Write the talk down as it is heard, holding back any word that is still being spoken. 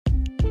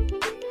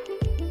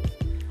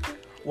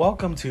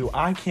Welcome to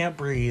I Can't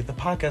Breathe, the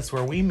podcast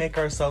where we make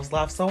ourselves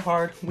laugh so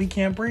hard we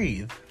can't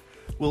breathe.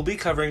 We'll be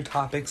covering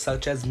topics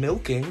such as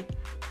milking,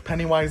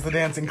 Pennywise the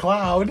Dancing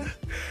Cloud,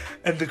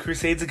 and the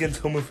Crusades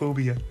Against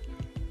Homophobia.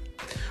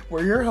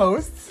 We're your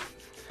hosts.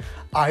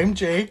 I'm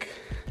Jake.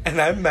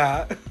 And I'm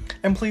Matt.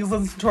 And please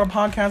listen to our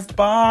podcast.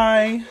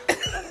 Bye.